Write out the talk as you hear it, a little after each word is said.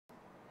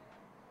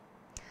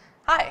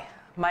Hi,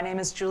 my name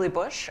is Julie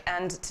Bush,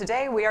 and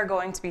today we are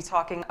going to be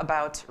talking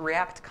about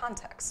React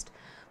context.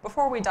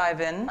 Before we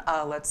dive in,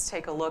 let's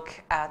take a look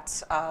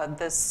at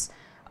this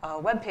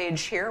web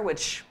page here,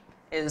 which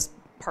is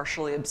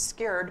partially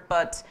obscured,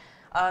 but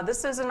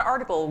this is an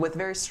article with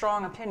very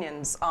strong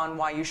opinions on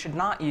why you should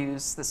not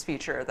use this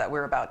feature that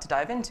we're about to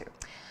dive into.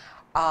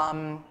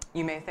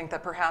 You may think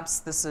that perhaps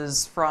this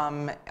is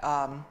from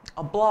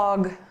a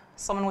blog,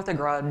 someone with a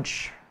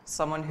grudge,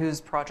 someone whose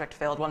project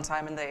failed one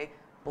time and they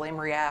blame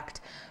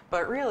React,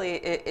 but really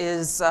it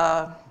is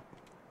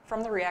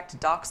from the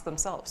React docs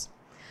themselves.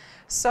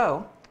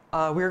 So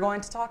we're going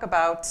to talk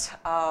about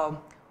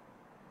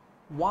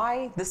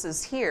why this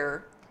is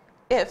here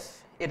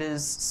if it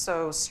is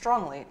so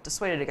strongly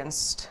dissuaded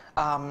against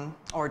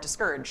or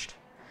discouraged.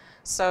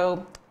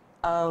 So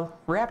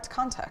React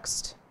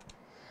context,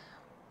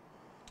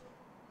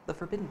 the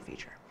forbidden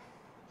feature.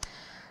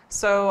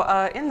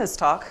 So in this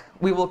talk,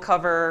 we will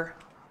cover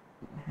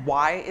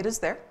why it is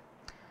there,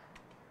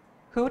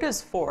 who it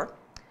is for,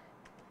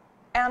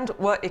 and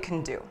what it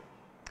can do.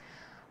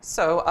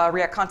 So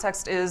React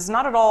context is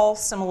not at all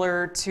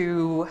similar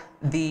to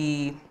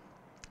the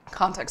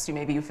context you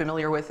may be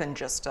familiar with in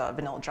just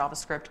vanilla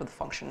JavaScript with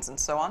functions and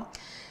so on.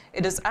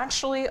 It is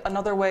actually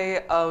another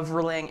way of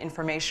relaying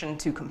information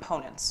to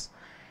components.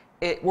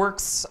 It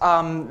works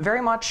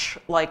very much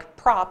like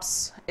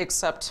props,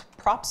 except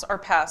props are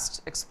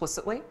passed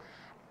explicitly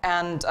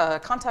and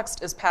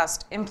context is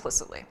passed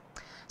implicitly.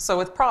 So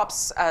with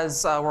props,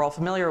 as we're all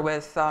familiar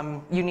with,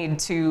 you need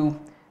to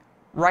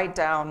write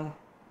down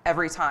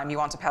every time you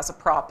want to pass a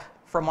prop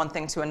from one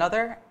thing to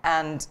another.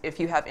 And if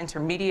you have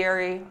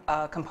intermediary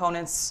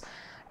components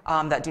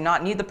that do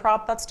not need the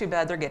prop, that's too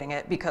bad they're getting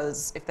it,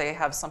 because if they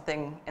have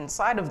something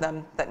inside of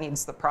them that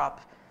needs the prop,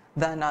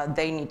 then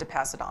they need to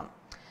pass it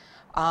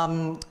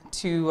on.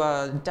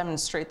 To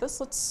demonstrate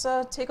this, let's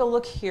take a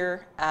look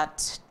here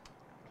at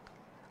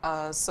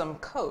some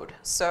code.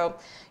 So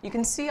you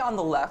can see on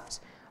the left,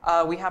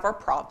 we have our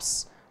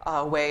props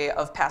way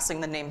of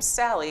passing the name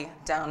Sally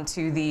down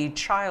to the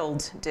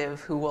child div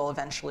who will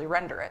eventually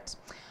render it.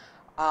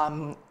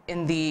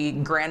 In the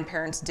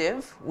grandparent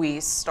div,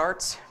 we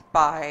start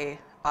by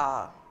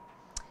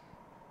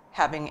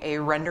having a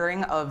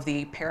rendering of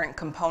the parent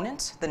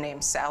component. The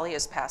name Sally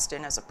is passed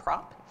in as a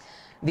prop.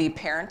 The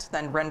parent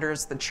then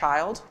renders the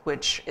child,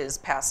 which is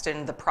passed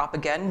in the prop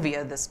again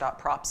via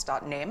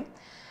this.props.name.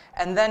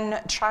 And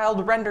then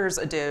child renders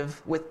a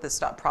div with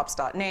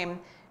this.props.name,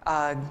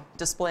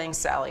 displaying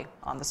Sally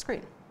on the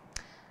screen.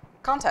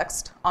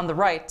 Context on the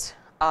right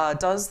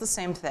does the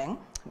same thing,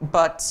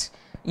 but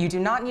you do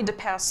not need to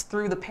pass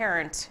through the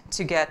parent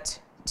to get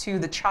to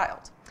the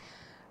child.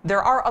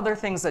 There are other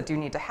things that do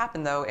need to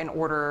happen, though, in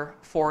order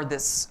for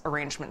this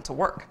arrangement to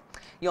work.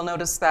 You'll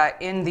notice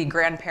that in the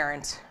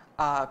grandparent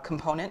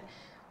component,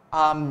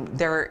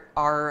 there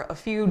are a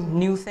few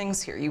new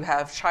things here. You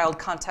have child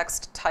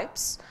context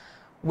types,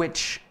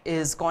 which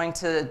is going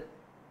to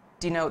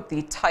denote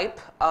the type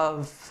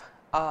of,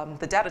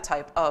 the data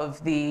type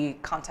of the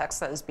context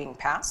that is being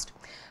passed.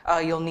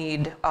 You'll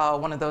need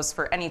one of those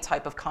for any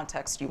type of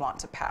context you want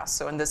to pass.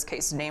 So in this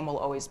case, name will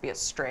always be a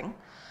string.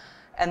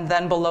 And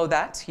then below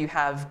that, you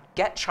have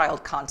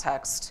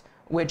getChildContext,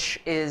 which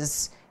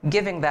is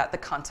giving that the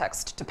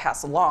context to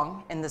pass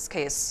along. In this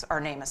case,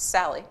 our name is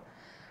Sally.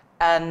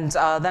 And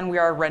then we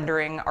are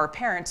rendering our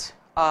parent,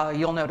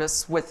 you'll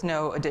notice, with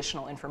no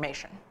additional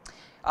information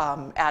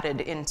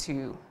added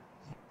into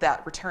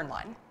that return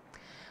line.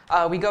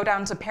 We go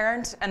down to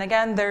parent, and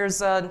again,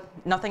 there's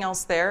nothing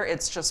else there.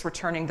 It's just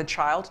returning the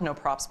child, no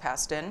props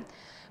passed in.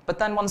 But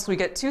then once we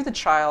get to the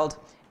child,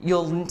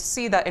 you'll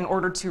see that in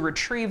order to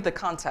retrieve the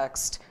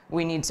context,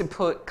 we need to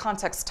put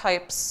context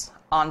types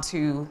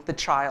onto the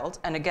child,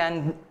 and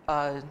again,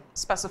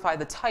 specify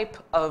the type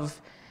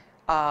of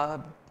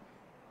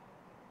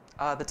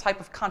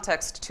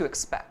context to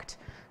expect.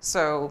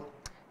 So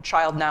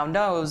child now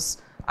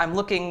knows I'm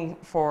looking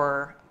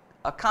for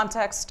a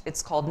context,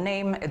 it's called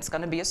name, it's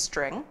going to be a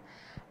string,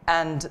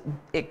 and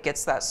it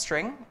gets that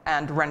string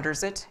and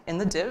renders it in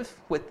the div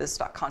with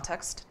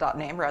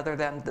this.context.name rather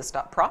than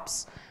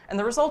this.props, and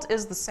the result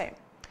is the same.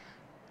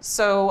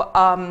 So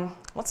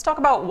let's talk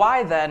about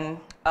why then,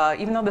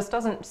 even though this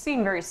doesn't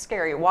seem very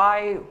scary,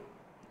 why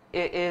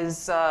it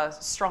is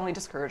strongly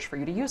discouraged for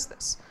you to use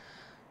this.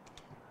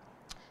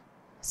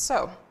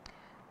 So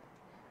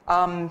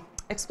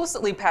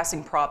explicitly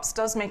passing props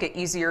does make it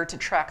easier to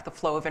track the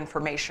flow of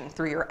information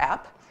through your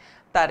app.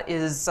 That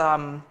is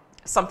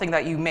something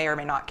that you may or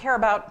may not care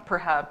about.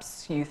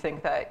 Perhaps you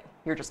think that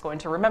you're just going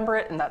to remember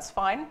it, and that's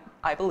fine.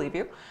 I believe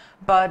you.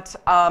 But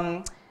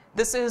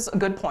this is a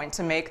good point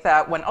to make,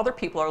 that when other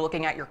people are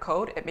looking at your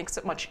code, it makes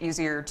it much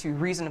easier to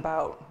reason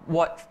about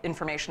what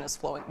information is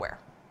flowing where.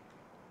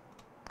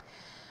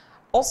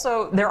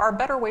 Also, there are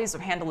better ways of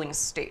handling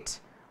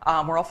state.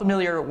 We're all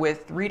familiar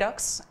with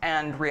Redux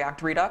and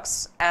React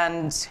Redux,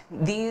 and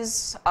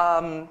these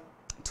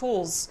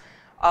tools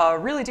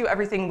really do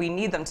everything we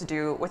need them to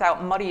do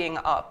without muddying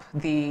up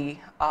the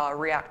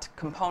React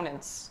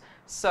components.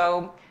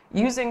 So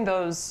using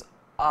those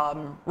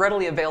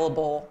readily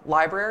available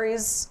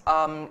libraries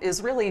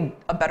is really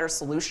a better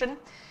solution.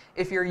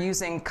 If you're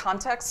using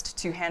context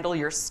to handle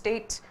your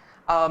state,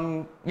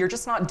 you're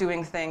just not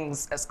doing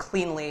things as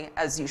cleanly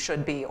as you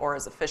should be or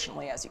as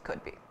efficiently as you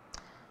could be.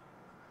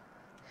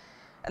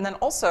 And then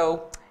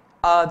also,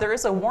 there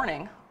is a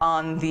warning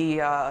on the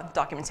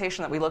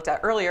documentation that we looked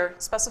at earlier,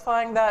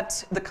 specifying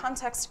that the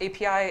context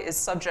API is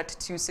subject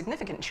to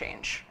significant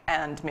change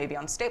and may be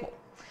unstable.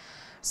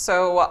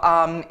 So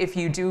if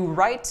you do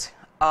write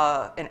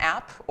an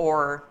app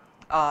or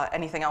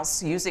anything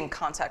else using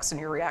context in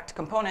your React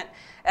component,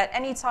 at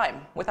any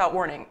time, without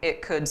warning,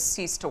 it could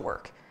cease to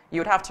work. You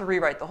would have to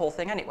rewrite the whole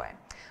thing anyway.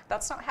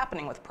 That's not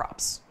happening with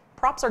props.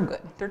 Props are good.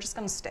 They're just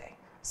going to stay.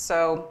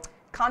 So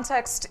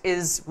context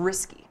is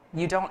risky.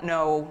 You don't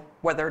know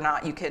whether or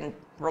not you can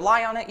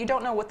rely on it. You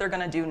don't know what they're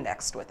going to do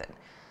next with it.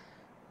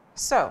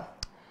 So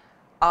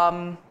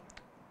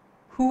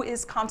who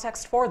is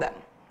context for then?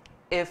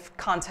 If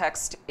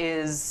context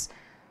is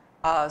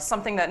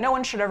something that no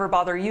one should ever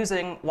bother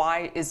using,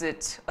 why is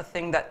it a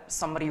thing that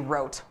somebody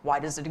wrote? Why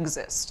does it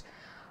exist?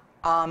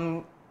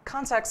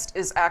 Context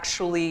is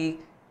actually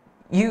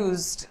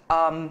used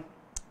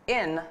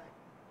in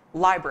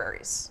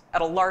libraries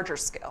at a larger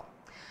scale.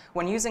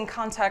 When using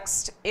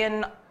context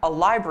in a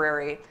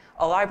library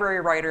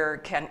writer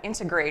can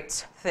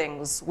integrate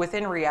things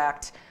within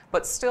React,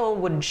 but still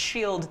would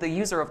shield the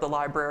user of the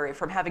library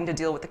from having to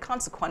deal with the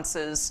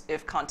consequences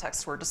if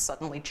context were to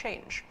suddenly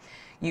change.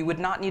 You would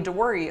not need to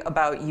worry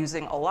about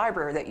using a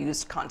library that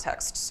used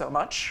context so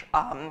much.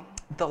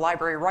 The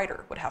library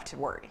writer would have to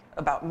worry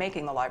about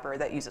making a library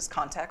that uses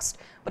context,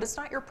 but it's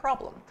not your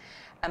problem.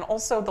 And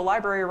also, the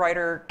library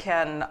writer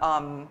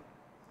can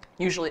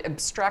usually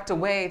abstract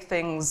away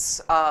things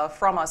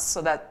from us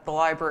so that the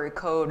library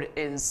code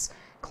is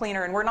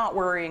cleaner, and we're not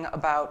worrying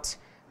about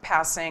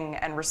passing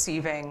and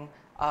receiving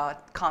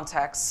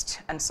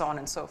context and so on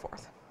and so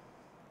forth.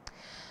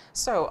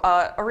 So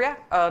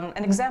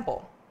an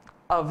example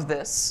of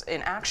this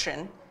in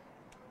action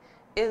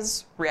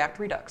is React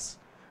Redux.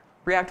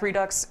 React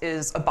Redux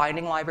is a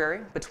binding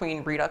library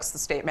between Redux, the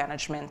state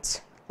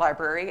management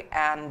library,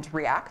 and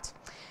React.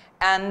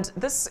 And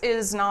this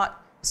is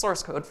not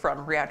source code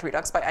from React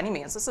Redux by any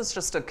means. This is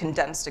just a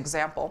condensed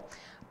example.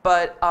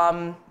 But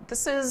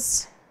this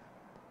is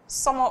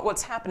somewhat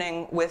what's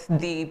happening with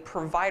the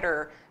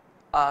provider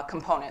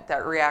component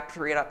that React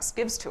Redux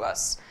gives to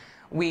us.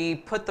 We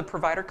put the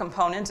provider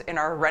component in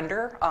our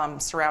render,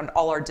 surround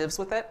all our divs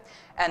with it,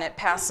 and it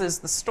passes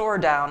the store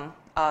down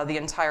the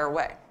entire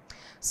way.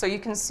 So you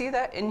can see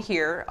that in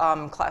here,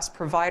 class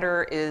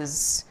provider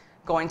is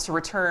going to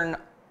return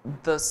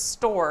the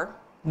store,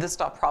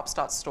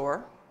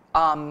 this.props.store,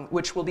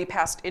 which will be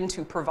passed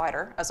into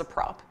provider as a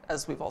prop,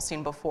 as we've all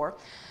seen before.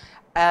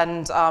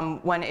 And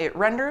when it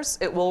renders,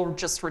 it will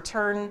just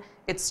return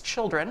its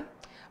children,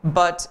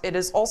 but it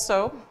is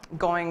also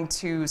going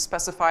to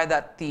specify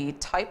that the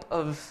type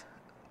of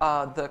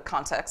the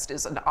context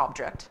is an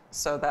object.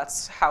 So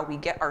that's how we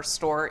get our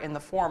store in the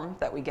form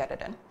that we get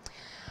it in.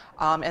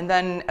 And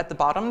then at the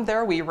bottom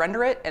there, we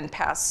render it and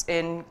pass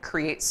in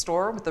create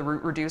store with the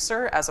root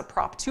reducer as a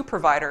prop to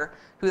provider,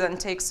 who then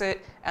takes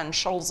it and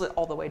shuttles it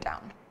all the way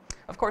down.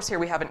 Of course, here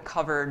we haven't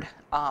covered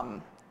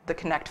the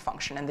connect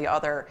function and the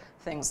other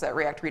things that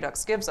React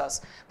Redux gives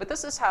us, but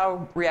this is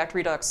how React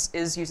Redux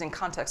is using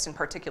context in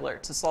particular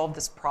to solve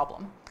this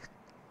problem.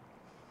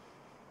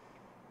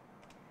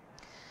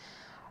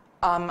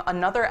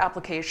 Another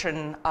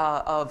application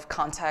of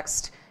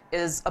context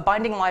is a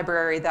binding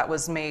library that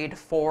was made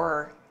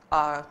for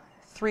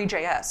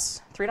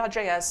Three.js.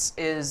 Three.js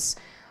is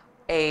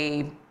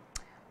a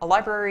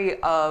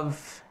library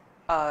of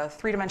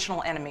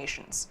three-dimensional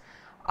animations.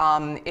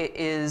 It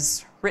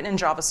is written in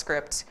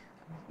JavaScript,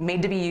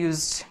 made to be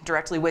used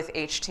directly with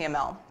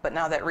HTML. But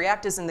now that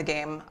React is in the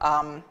game,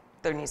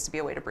 there needs to be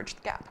a way to bridge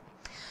the gap.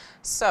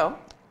 So,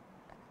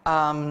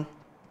 well,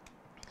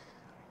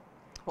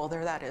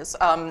 there that is.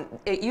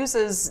 It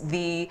uses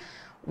the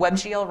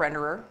WebGL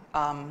renderer,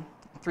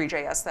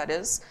 Three.js that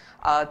is,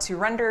 to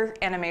render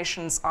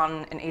animations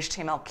on an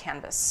HTML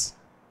canvas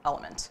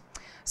element.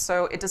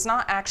 So it does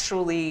not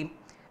actually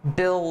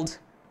build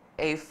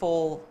a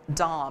full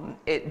DOM.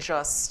 It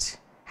just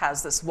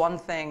has this one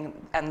thing,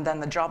 and then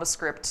the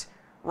JavaScript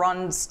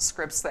runs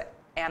scripts that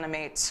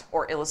animate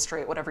or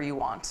illustrate whatever you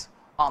want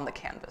on the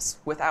canvas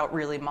without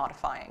really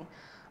modifying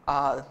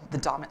the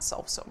DOM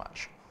itself so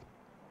much.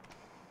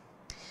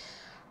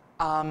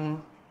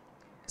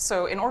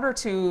 So in order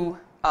to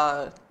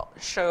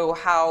show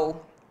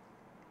how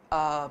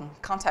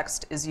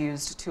context is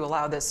used to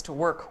allow this to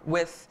work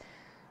with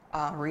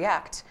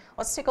React,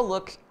 let's take a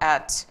look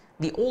at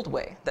the old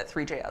way that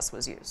Three.js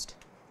was used.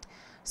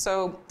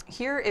 So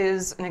here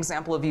is an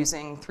example of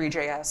using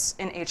Three.js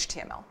in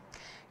HTML.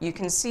 You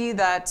can see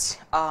that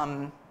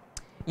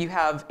you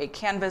have a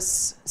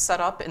canvas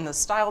set up in the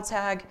style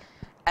tag,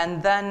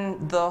 and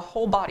then the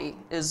whole body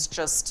is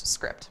just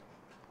script.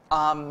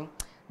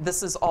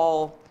 This is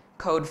all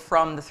code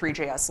from the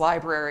Three.js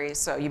library,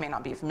 so you may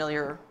not be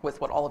familiar with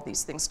what all of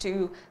these things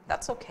do.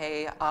 That's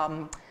okay.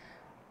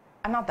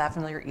 I'm not that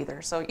familiar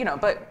either, so,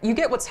 but you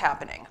get what's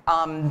happening.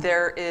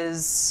 There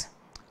is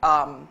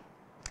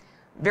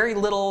very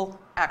little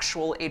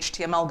actual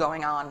HTML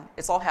going on.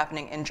 It's all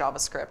happening in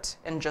JavaScript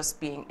and just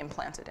being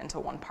implanted into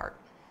one part.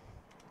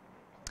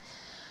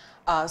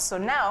 So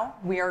now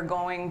we are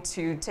going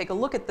to take a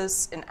look at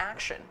this in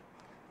action.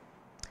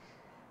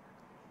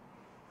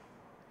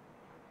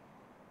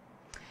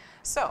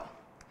 So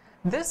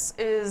this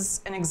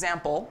is an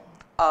example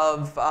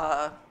of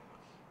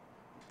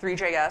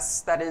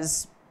Three.js that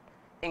is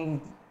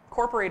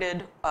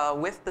incorporated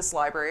with this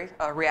library,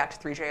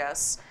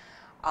 React-Threejs,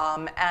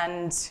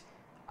 and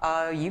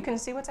you can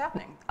see what's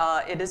happening.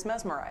 It is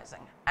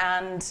mesmerizing.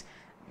 And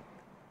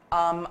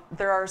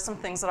there are some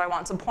things that I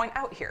want to point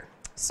out here.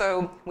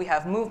 So we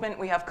have movement,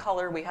 we have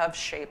color, we have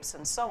shapes,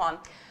 and so on.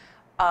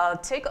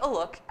 Take a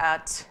look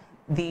at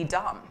the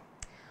DOM.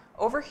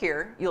 Over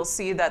here, you'll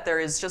see that there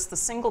is just the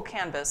single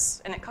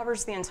canvas, and it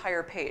covers the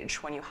entire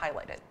page when you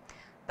highlight it.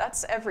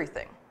 That's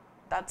everything.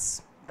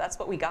 That's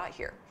what we got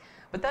here.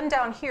 But then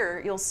down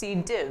here, you'll see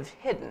div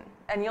hidden,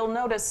 and you'll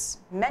notice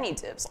many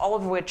divs, all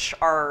of which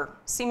are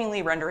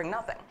seemingly rendering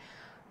nothing.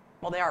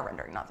 Well, they are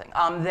rendering nothing.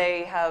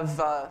 They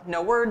have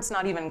no words,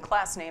 not even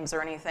class names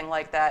or anything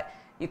like that.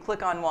 You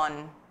click on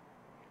one,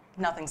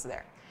 nothing's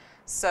there.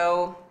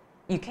 So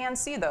you can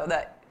see, though,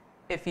 that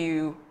if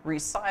you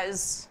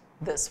resize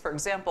this, for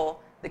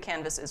example, the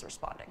canvas is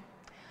responding.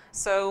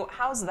 So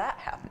how's that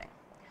happening?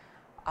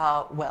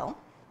 Well,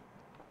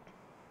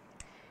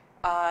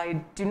 I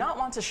do not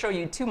want to show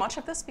you too much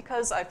of this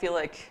because I feel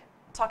like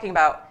talking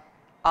about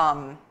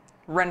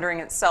rendering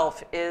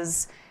itself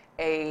is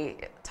a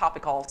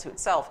topic all to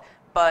itself.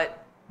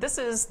 But this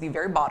is the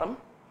very bottom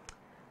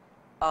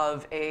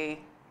of a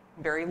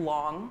very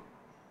long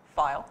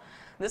file.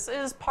 This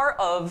is part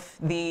of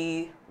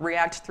the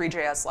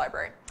React-Threejs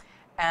library.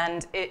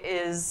 And it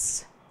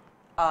is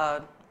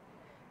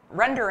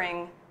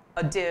rendering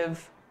a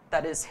div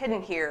that is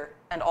hidden here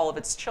and all of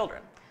its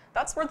children.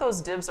 That's where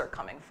those divs are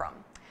coming from.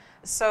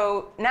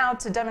 So now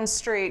to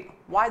demonstrate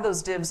why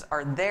those divs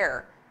are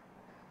there,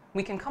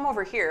 we can come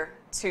over here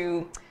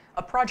to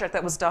a project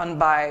that was done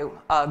by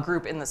a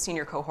group in the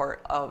senior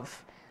cohort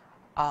of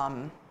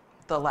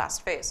the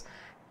last phase.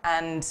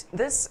 And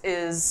this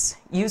is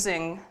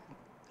using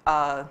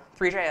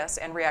Three.js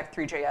and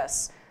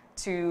React-Threejs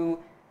to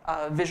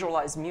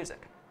visualize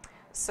music.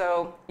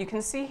 So you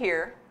can see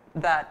here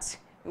that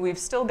we've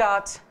still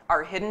got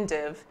our hidden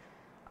div.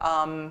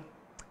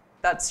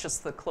 That's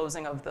just the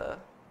closing of the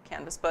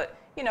canvas. But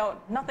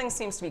nothing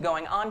seems to be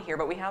going on here,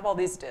 but we have all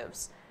these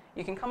divs.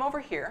 You can come over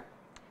here,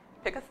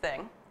 pick a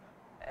thing,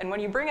 and when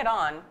you bring it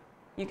on,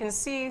 you can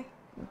see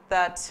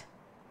that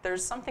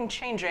there's something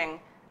changing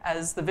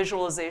as the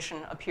visualization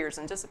appears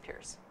and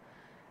disappears.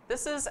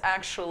 This is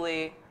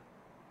actually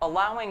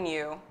allowing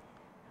you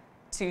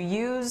to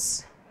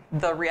use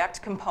the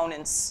React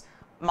components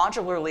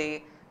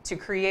modularly to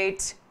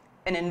create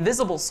an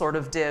invisible sort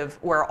of div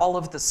where all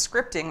of the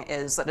scripting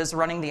is that is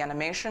running the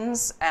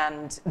animations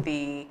and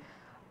the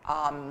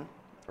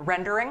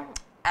rendering.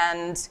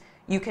 And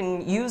you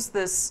can use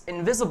this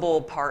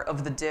invisible part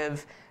of the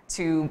div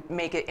to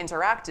make it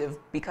interactive,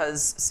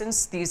 because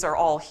since these are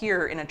all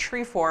here in a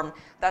tree form,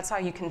 that's how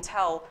you can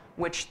tell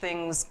which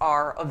things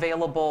are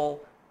available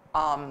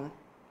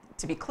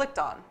to be clicked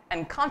on.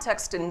 And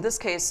context in this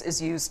case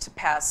is used to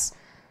pass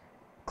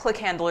click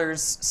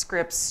handlers,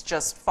 scripts,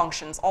 just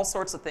functions, all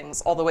sorts of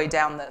things all the way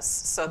down this,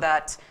 so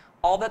that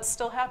all that's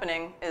still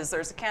happening is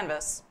there's a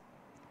canvas,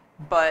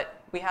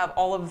 but we have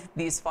all of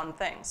these fun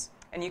things.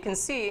 And you can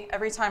see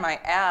every time I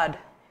add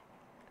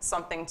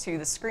something to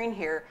the screen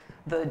here,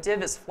 the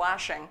div is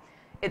flashing.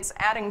 It's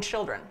adding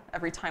children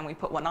every time we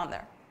put one on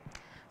there.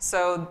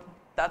 So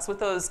that's what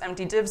those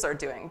empty divs are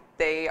doing.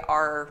 They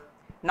are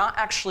not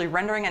actually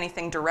rendering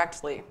anything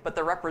directly, but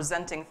they're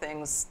representing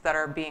things that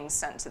are being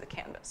sent to the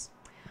canvas.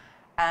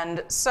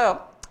 And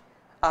so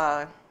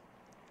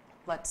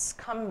let's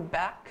come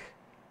back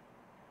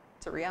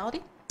to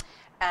reality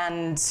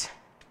and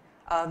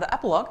the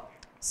epilogue.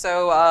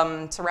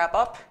 So to wrap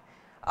up,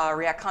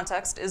 React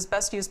Context is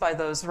best used by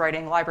those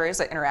writing libraries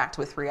that interact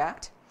with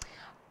React.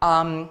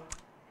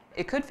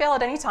 It could fail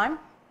at any time,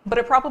 but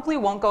it probably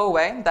won't go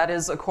away. That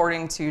is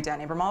according to Dan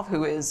Abramov,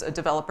 who is a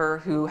developer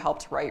who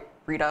helped write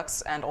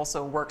Redux and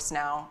also works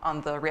now on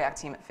the React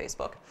team at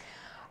Facebook.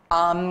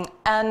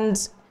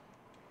 And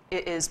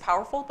it is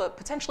powerful, but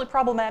potentially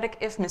problematic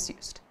if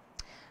misused.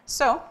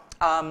 So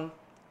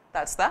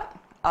that's that.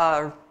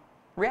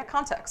 React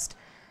Context.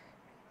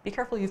 Be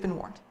careful, you've been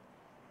warned.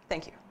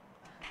 Thank you.